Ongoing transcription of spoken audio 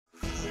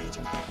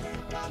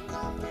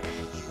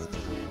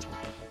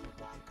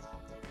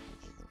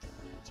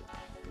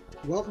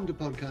Welcome to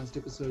podcast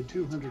episode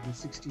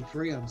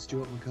 263. I'm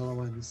Stuart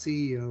McCullough. I'm the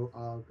CEO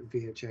of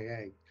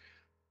VHAA.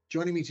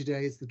 Joining me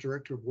today is the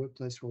Director of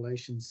Workplace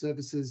Relations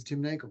Services,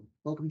 Tim Nagel.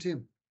 Welcome,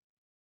 Tim.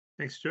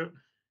 Thanks, Stuart.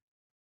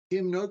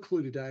 Tim, no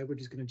clue today. We're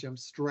just going to jump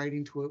straight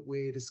into it.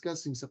 We're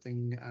discussing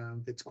something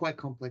that's quite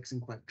complex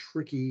and quite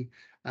tricky.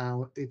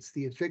 It's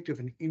the effect of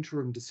an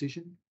interim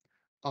decision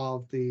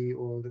of the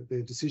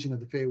decision of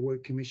the Fair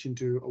Work Commission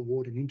to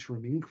award an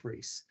interim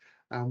increase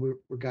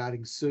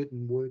regarding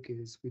certain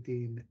workers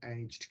within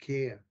aged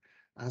care.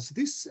 So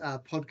this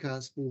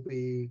podcast will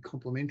be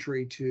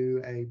complementary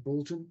to a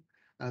bulletin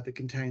that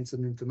contains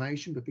some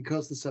information, but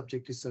because the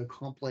subject is so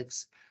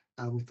complex,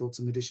 we thought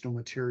some additional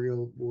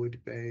material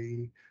would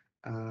be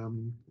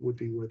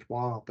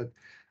worthwhile. But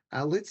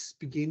let's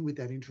begin with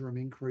that interim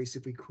increase,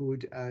 if we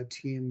could,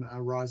 Tim,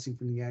 arising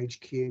from the aged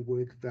care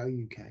work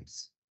value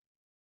case.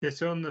 Yeah,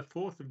 so on the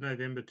 4th of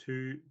November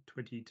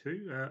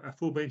 2022, a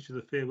full bench of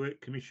the Fair Work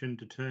Commission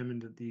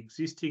determined that the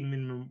existing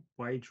minimum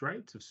wage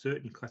rates of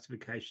certain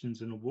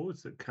classifications and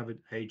awards that covered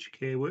aged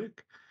care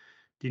work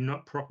did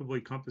not properly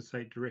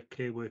compensate direct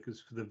care workers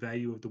for the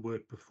value of the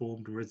work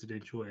performed in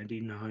residential and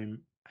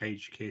in-home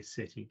aged care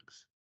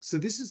settings. So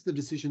this is the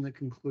decision that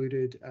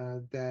concluded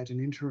that an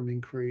interim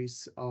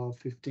increase of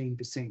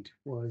 15%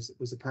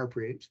 was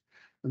appropriate.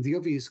 And the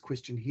obvious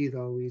question here,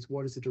 though, is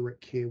what is a direct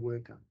care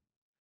worker?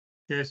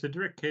 Yeah, so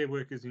direct care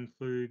workers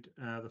include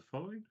the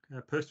following: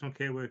 personal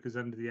care workers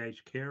under the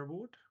Aged Care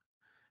Award,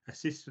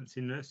 assistants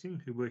in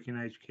nursing who work in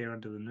aged care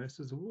under the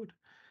Nurses Award,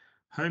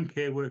 home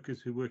care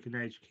workers who work in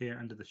aged care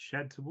under the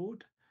SHADS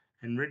Award,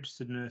 and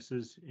registered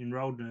nurses,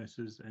 enrolled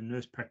nurses, and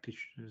nurse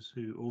practitioners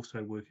who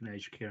also work in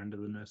aged care under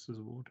the Nurses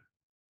Award.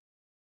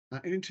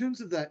 And in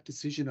terms of that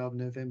decision of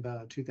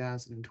November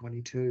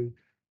 2022,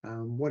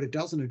 what it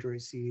doesn't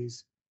address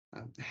is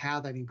how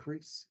that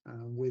increase,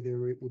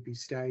 whether it would be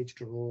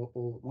staged or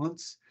all at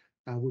once,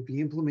 would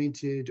be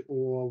implemented,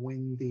 or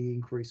when the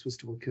increase was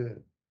to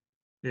occur.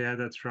 Yeah,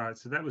 that's right.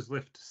 So that was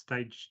left to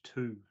stage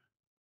 2.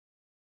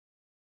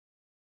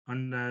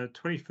 On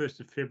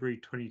 21st of February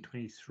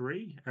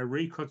 2023, a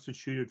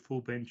reconstituted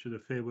full bench of the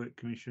Fair Work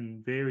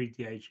Commission varied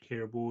the Aged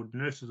Care Award,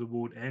 Nurses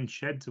Award and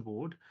SHADS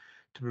Award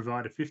to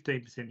provide a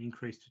 15%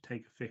 increase to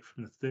take effect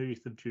from the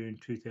 30th of June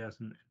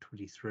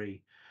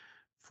 2023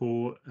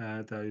 for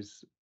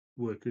those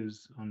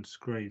workers on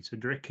screen. So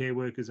direct care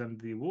workers under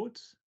the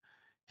awards,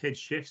 head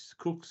chefs,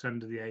 cooks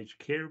under the Aged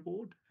Care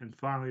Award, and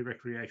finally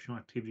recreational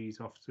activities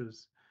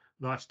officers,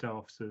 lifestyle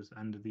officers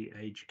under the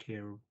Aged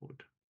Care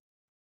Award.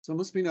 So it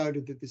must be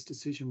noted that this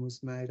decision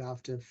was made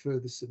after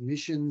further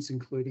submissions,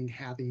 including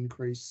how the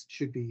increase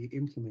should be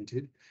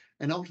implemented.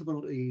 And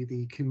ultimately,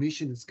 the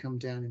Commission has come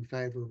down in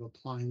favour of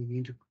applying the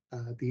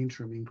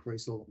interim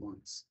increase all at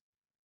once.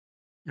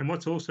 And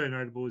what's also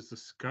notable is the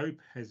scope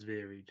has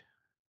varied.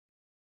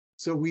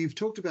 So we've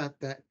talked about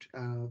that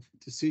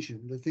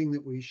decision. The thing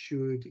that we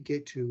should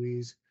get to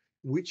is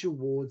which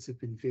awards have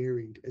been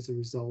varied as a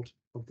result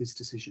of this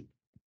decision.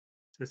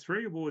 So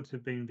 3 awards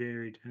have been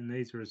varied, and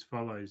these are as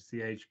follows: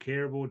 the Aged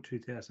Care Award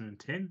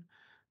 2010,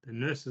 the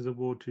Nurses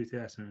Award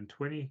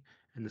 2020,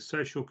 and the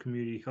Social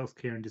Community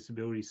Healthcare and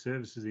Disability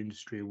Services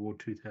Industry Award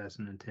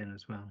 2010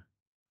 as well.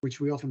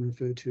 Which we often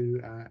refer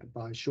to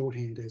by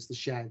shorthand as the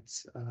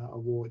SHADS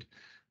Award.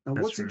 Now,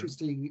 what's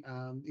interesting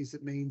is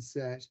it means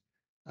that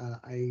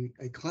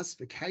a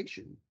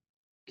classification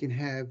can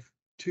have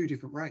 2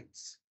 different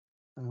rates,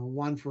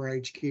 one for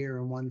aged care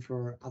and one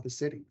for other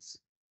settings.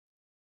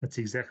 That's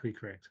exactly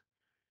correct.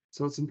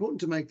 So it's important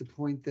to make the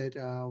point that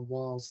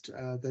whilst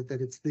that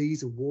it's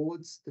these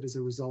awards, that as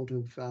a result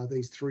of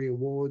these 3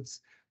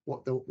 awards,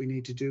 what we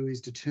need to do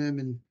is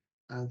determine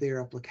their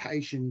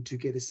application to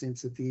get a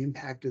sense of the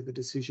impact of the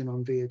decision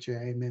on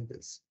VHAA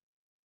members.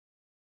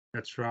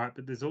 That's right,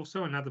 but there's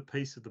also another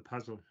piece of the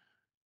puzzle.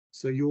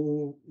 So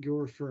you're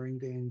referring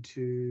then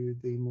to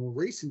the more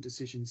recent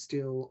decision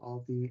still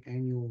of the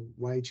annual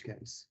wage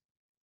case.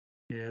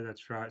 Yeah,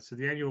 that's right. So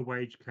the annual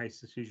wage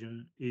case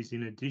decision is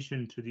in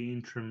addition to the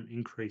interim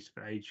increase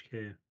for aged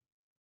care.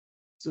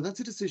 So that's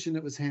a decision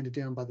that was handed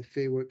down by the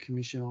Fair Work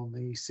Commission on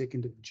the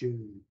 2nd of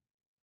June.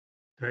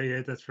 Oh,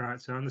 yeah, that's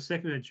right. So on the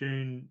 2nd of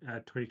June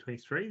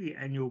 2023, the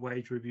annual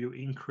wage review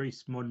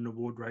increased modern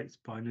award rates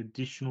by an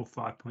additional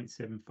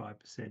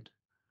 5.75%.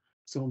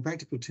 So in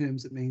practical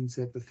terms, it means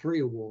that the 3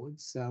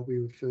 awards we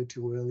referred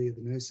to earlier,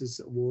 the Nurses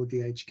Award,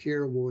 the Aged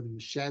Care Award and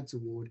the SHADS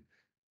Award,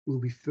 will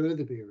be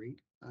further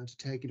varied to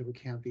take into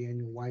account the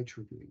annual wage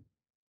review.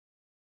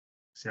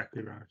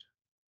 Exactly right.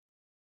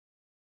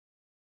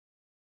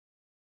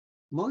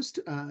 Most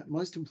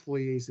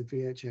employees of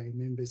VHA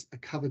members are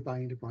covered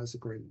by enterprise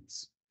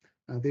agreements.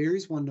 There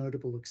is one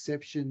notable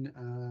exception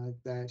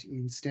that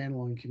in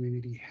standalone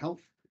community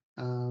health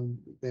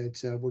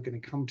that we're going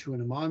to come to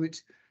in a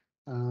moment.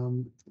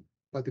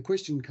 But the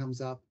question comes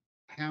up,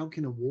 how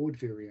can award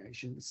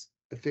variations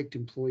affect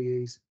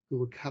employees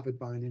who are covered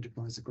by an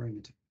enterprise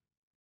agreement?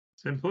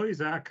 So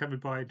employees are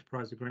covered by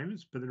enterprise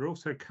agreements, but they're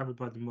also covered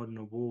by the modern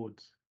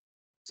awards.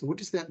 So what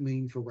does that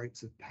mean for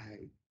rates of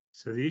pay?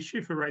 So the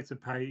issue for rates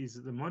of pay is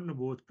that the modern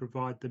awards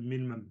provide the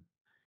minimum.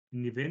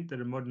 In the event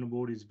that a modern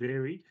award is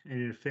varied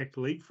and in effect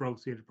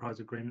leapfrogs the enterprise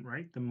agreement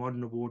rate, the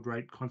modern award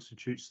rate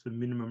constitutes the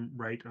minimum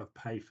rate of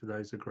pay for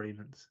those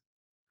agreements.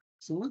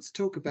 So let's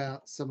talk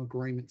about some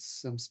agreements,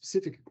 some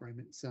specific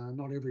agreements,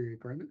 not every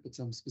agreement, but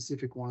some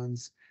specific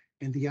ones,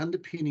 and the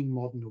underpinning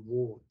modern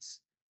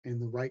awards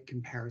and the rate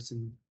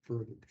comparison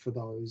for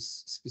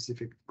those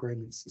specific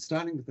agreements,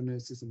 starting with the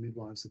nurses and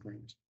midwives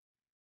agreement.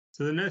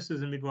 So the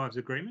Nurses and Midwives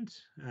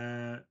Agreement,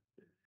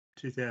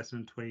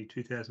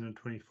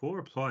 2020-2024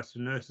 applies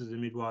to nurses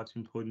and midwives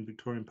employed in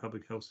Victorian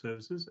Public Health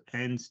Services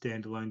and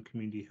standalone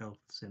community health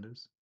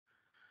centres.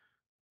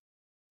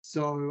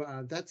 So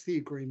that's the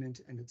agreement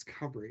and its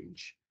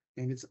coverage,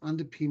 and it's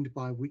underpinned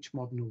by which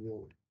modern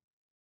award?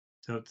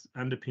 So it's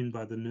underpinned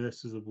by the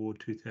Nurses Award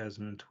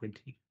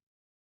 2020.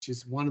 Which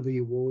is one of the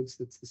awards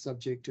that's the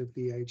subject of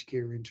the aged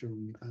care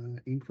interim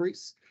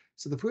increase.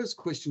 So the first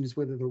question is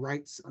whether the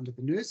rates under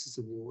the Nurses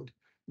Award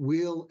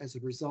will, as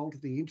a result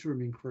of the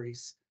interim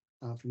increase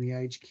from the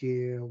aged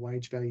care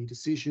wage value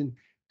decision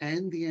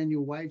and the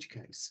annual wage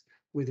case,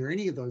 whether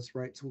any of those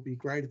rates will be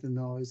greater than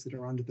those that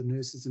are under the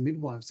Nurses and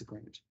Midwives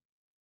Agreement.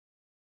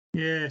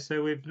 Yeah,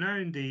 so we've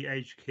known the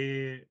aged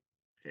care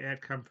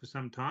outcome for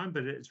some time,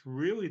 but it's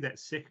really that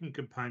second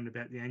component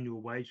about the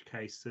annual wage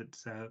case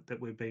that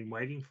we've been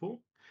waiting for.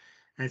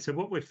 And so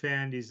what we've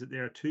found is that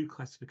there are two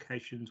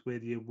classifications where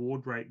the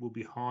award rate will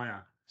be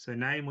higher. So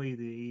namely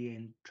the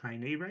EN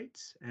trainee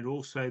rates and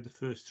also the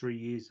first 3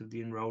 years of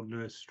the enrolled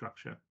nurse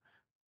structure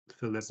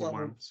for level So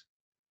ones.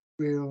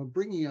 we're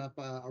bringing up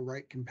a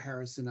rate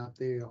comparison up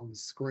there on the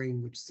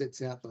screen, which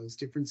sets out those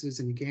differences.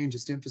 And again,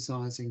 just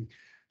emphasising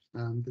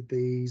that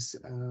these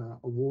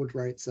award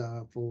rates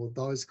are for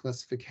those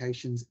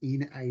classifications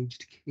in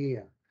aged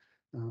care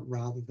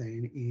rather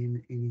than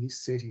in any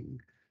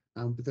setting.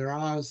 But there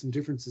are some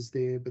differences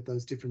there, but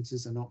those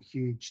differences are not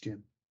huge,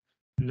 Tim.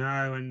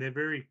 No, and they're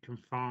very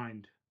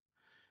confined.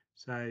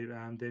 So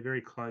they're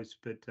very close,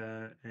 but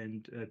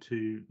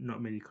to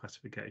not many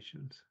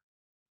classifications.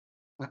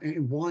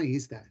 And why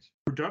is that?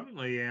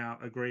 Predominantly, our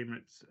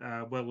agreements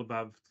are well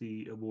above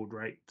the award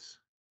rates.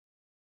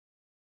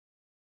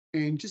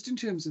 And just in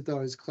terms of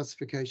those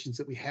classifications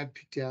that we have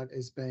picked out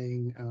as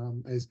being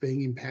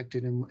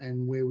impacted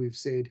and where we've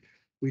said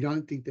we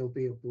don't think there'll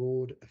be a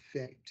broad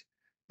effect,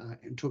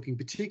 and talking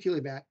particularly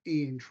about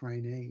EN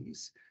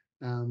trainees,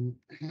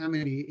 how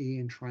many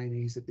EN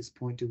trainees at this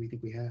point do we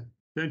think we have?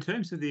 So in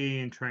terms of the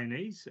EN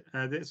trainees,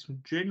 that's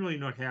generally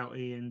not how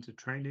ENs are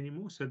trained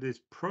anymore. So there's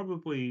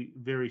probably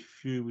very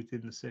few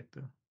within the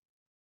sector.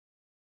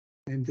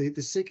 And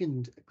the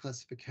second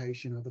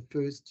classification are the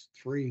first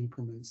three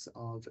increments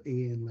of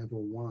EN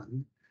level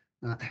 1.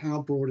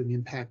 How broad an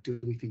impact do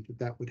we think that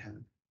that would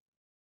have?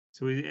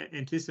 So we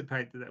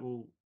anticipate that that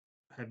will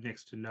have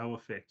next to no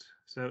effect.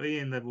 So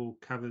EN level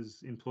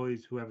covers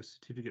employees who have a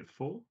certificate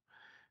 4,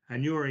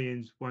 and your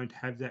ENs won't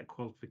have that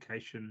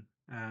qualification.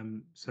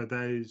 So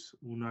those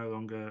will no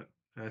longer,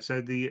 so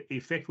the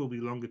effect will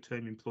be longer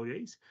term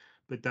employees,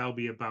 but they'll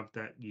be above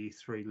that year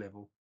 3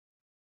 level.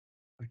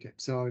 Okay,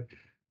 so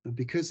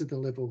because of the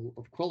level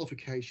of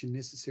qualification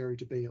necessary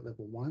to be at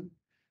level 1,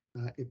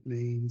 it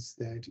means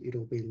that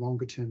it'll be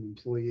longer term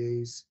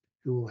employees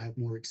who will have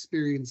more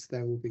experience.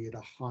 They will be at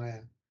a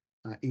higher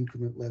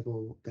increment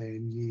level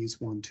than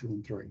years 1, 2,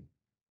 and 3.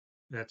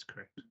 That's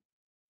correct.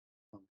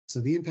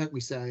 So the impact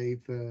we say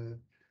for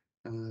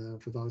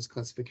those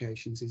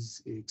classifications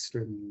is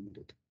extremely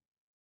limited.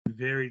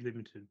 Very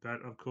limited,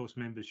 but of course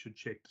members should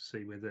check to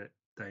see whether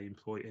they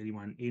employ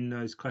anyone in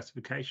those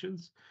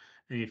classifications,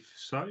 and if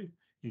so,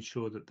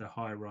 ensure that the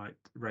higher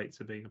rates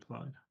are being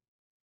applied.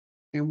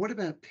 And what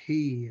about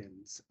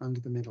PENs under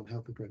the mental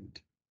health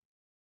agreement?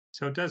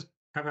 So it does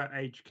cover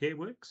aged care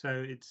work,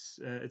 so it's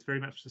very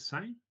much the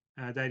same.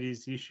 That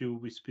is, the issue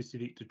will be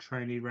specific to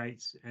trainee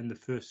rates and the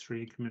first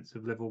 3 increments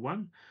of level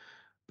 1,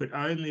 but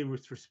only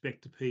with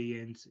respect to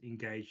PENs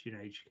engaged in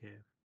aged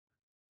care.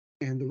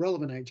 And the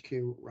relevant aged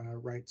care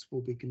rates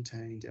will be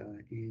contained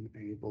in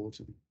a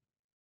bulletin.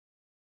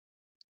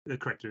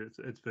 Correct,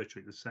 it's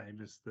virtually the same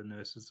as the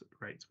nurses'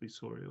 rates we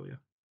saw earlier.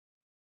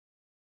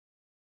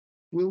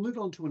 We'll move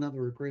on to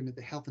another agreement,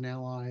 the Health and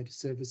Allied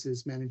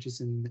Services Managers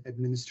and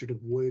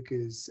Administrative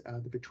Workers,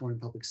 the Victorian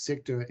Public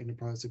Sector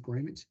Enterprise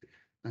Agreement.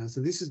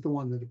 So this is the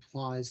one that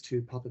applies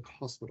to public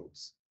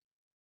hospitals.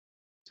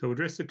 So we'll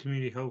address the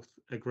community health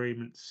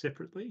agreement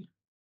separately.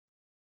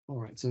 All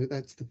right, so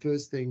that's the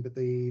first thing, but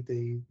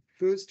the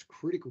first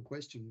critical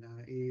question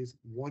is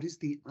what is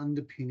the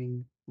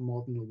underpinning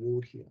modern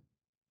award here?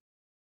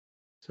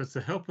 So it's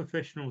the Health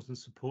Professionals and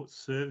Support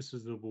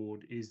Services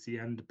Award is the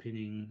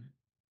underpinning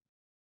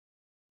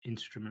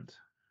instrument.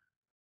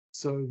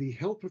 So the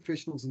Health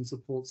Professionals and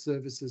Support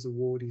Services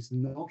Award is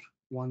not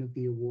one of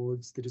the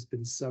awards that has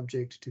been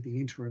subject to the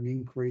interim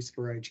increase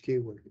for aged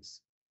care workers.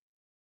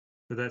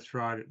 So that's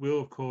right. It will,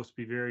 of course,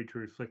 be varied to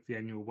reflect the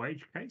annual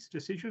wage case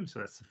decision. So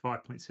that's the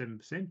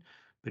 5.7%,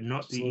 but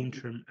not the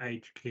interim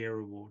aged care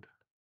award.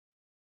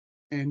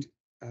 And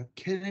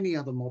can any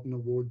other modern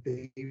award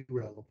be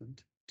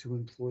relevant to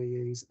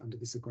employees under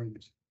this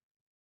agreement?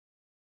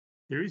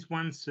 There is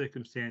one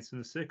circumstance, and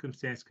the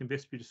circumstance can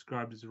best be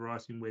described as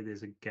arising where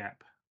there's a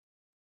gap.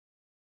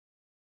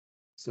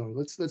 So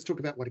let's talk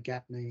about what a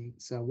gap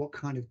means. So what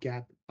kind of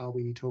gap are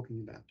we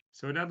talking about?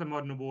 So another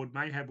modern award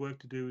may have work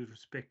to do with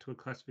respect to a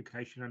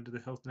classification under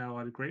the Health and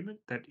Allied Agreement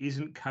that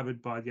isn't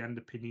covered by the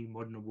underpinning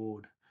modern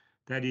award.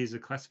 That is a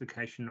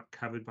classification not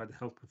covered by the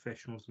Health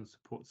Professionals and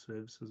Support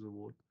Services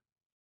Award.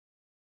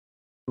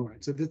 All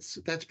right, so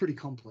that's pretty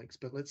complex,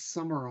 but let's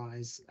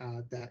summarize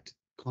that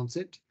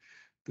concept.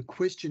 The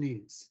question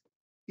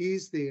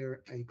is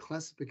there a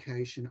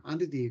classification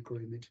under the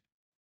agreement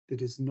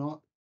that is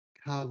not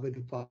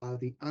covered by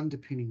the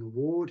underpinning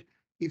award?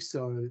 If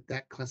so,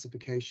 that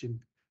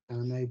classification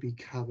may be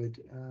covered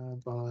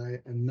by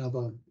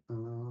another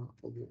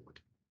award.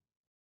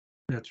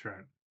 That's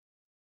right.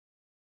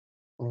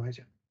 All right.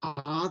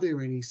 Are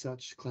there any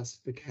such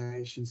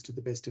classifications to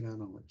the best of our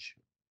knowledge?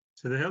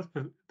 So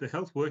the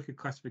health worker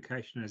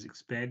classification has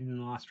expanded in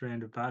the last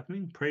round of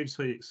bargaining.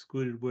 Previously it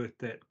excluded work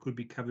that could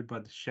be covered by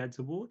the SHADS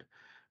award,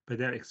 but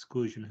that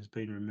exclusion has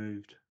been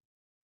removed.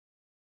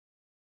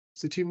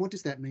 So Tim, what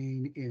does that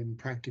mean in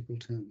practical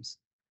terms?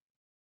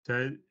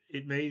 So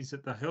it means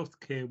that the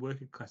healthcare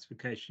worker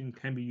classification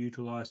can be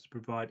utilised to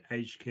provide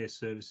aged care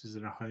services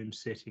in a home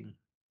setting.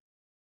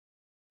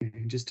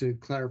 And just to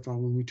clarify,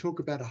 when we talk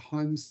about a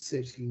home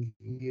setting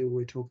here,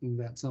 we're talking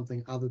about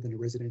something other than a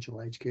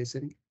residential aged care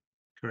setting.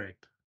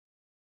 Correct.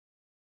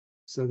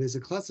 So there's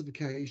a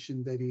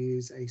classification that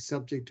is a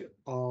subject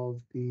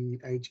of the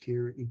aged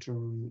care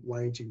interim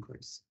wage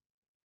increase.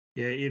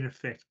 Yeah, in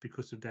effect,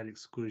 because of that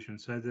exclusion.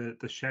 So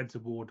the SHADS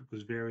award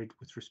was varied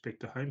with respect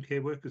to home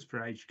care workers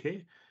for aged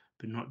care,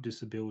 but not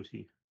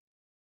disability.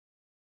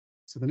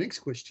 So the next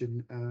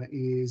question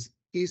is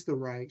the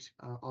rate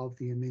of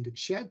the amended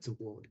SHADS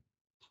award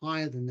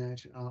higher than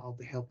that of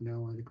the Health and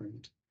Allied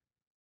Agreement?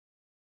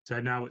 So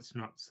no, it's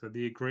not. So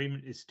the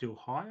agreement is still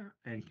higher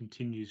and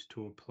continues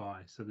to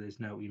apply. So there's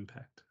no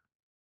impact.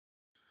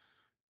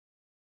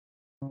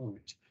 All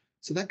right.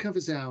 So that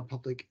covers our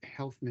public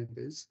health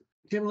members.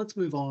 Tim, let's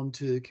move on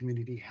to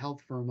community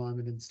health for a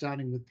moment, and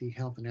starting with the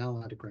Health and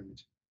Allied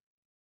Agreement.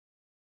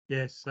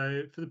 Yes,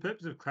 so for the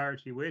purpose of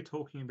clarity, we're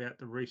talking about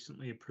the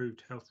recently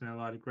approved Health and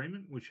Allied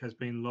Agreement, which has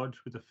been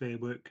lodged with the Fair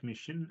Work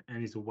Commission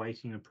and is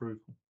awaiting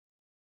approval.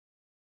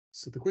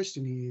 So the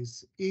question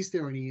is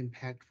there any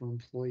impact for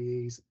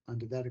employees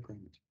under that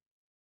agreement?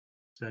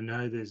 So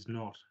no, there's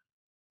not.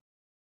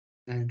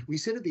 And we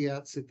said at the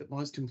outset that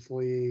most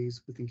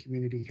employees within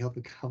community health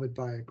are covered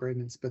by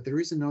agreements, but there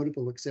is a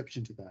notable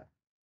exception to that.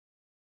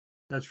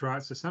 That's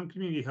right. So some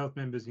community health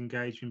members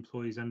engage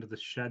employees under the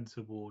SHADS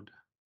award.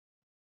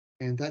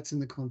 And that's in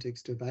the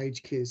context of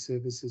aged care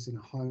services in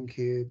a home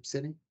care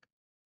setting.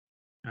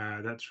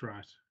 That's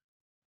right.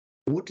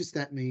 What does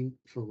that mean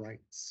for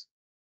rates?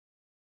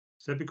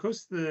 So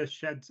because the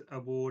SHADS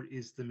award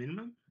is the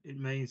minimum, it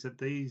means that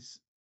these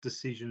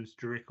decisions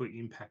directly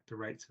impact the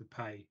rates of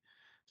pay.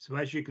 So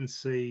as you can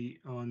see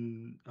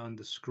on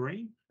the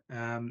screen,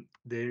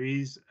 there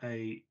is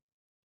a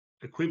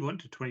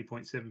equivalent to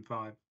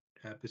 20.75%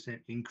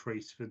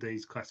 increase for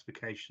these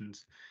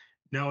classifications,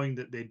 knowing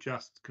that they're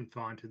just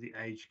confined to the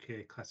aged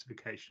care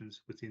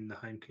classifications within the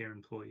home care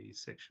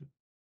employees section.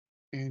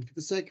 And for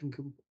the sake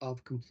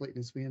of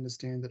completeness, we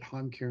understand that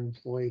home care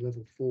employee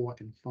level 4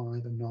 and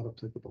 5 are not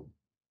applicable.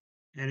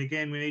 And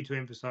again, we need to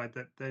emphasise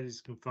that that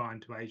is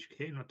confined to aged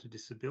care, not to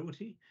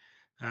disability.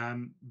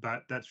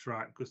 But that's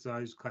right, because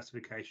those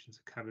classifications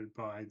are covered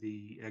by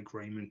the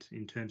agreement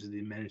in terms of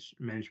the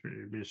management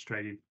and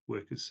administrative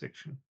workers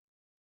section.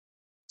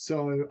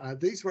 So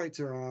these rates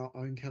are our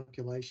own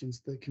calculations.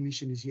 The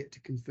Commission is yet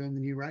to confirm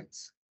the new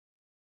rates.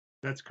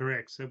 That's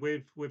correct. So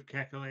we've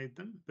calculated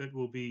them, but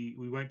we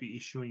won't be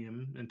issuing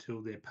them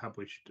until they're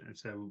published, and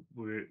so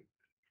we're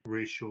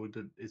reassured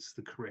that it's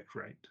the correct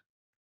rate.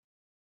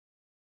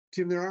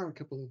 Tim, there are a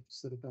couple of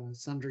sort of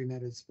sundry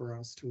matters for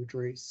us to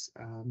address,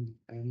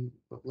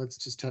 but let's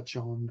just touch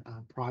on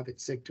private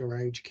sector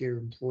aged care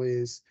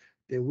employers.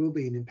 There will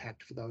be an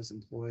impact for those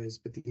employers,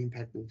 but the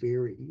impact will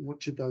vary.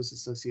 What should those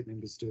associate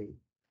members do?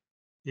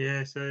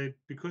 Yeah, so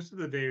because of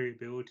the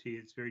variability,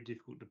 it's very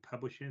difficult to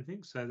publish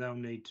anything. So they'll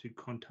need to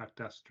contact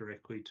us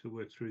directly to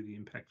work through the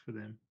impact for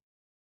them.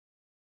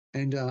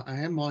 And I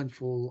am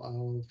mindful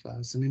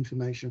of some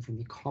information from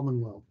the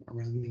Commonwealth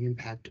around the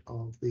impact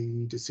of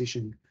the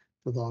decision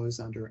for those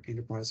under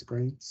enterprise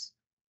agreements.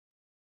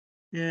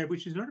 Yeah,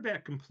 which is not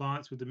about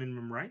compliance with the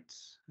minimum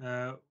rates,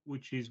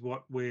 which is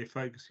what we're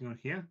focusing on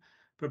here,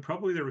 but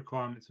probably the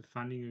requirements of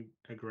funding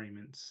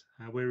agreements.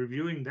 We're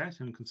reviewing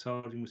that and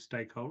consulting with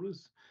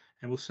stakeholders,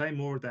 and we'll say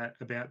more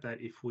about that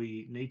if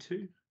we need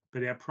to.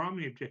 But our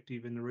primary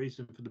objective and the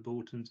reason for the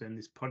bulletins and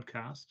this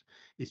podcast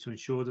is to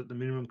ensure that the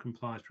minimum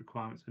compliance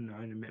requirements are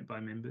known and met by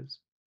members.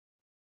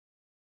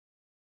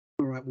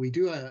 All right, we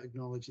do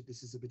acknowledge that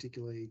this is a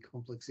particularly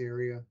complex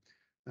area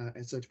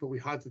and such, but we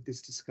hope that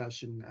this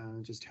discussion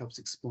just helps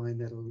explain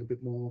that a little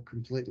bit more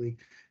completely.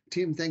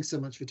 Tim, thanks so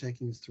much for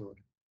taking us through it.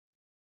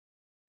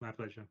 My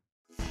pleasure.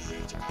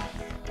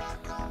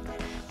 VHIP.com.